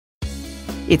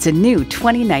It's a new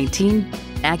 2019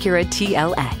 Acura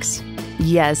TLX.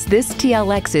 Yes, this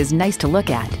TLX is nice to look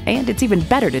at, and it's even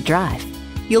better to drive.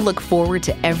 You'll look forward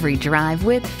to every drive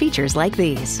with features like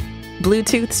these: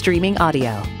 Bluetooth streaming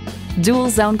audio, dual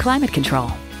zone climate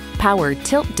control, power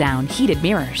tilt-down heated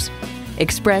mirrors,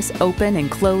 express open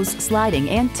and close sliding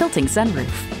and tilting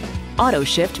sunroof, auto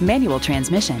shift manual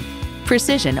transmission,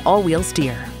 precision all-wheel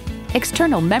steer,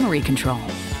 external memory control,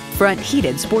 front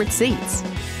heated sports seats,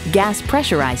 gas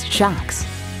pressurized shocks,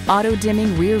 auto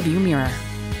dimming rear view mirror,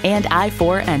 and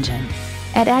i4 engine.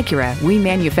 At Acura, we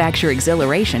manufacture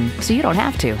exhilaration so you don't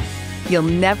have to. You'll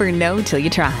never know till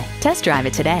you try. Test drive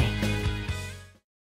it today.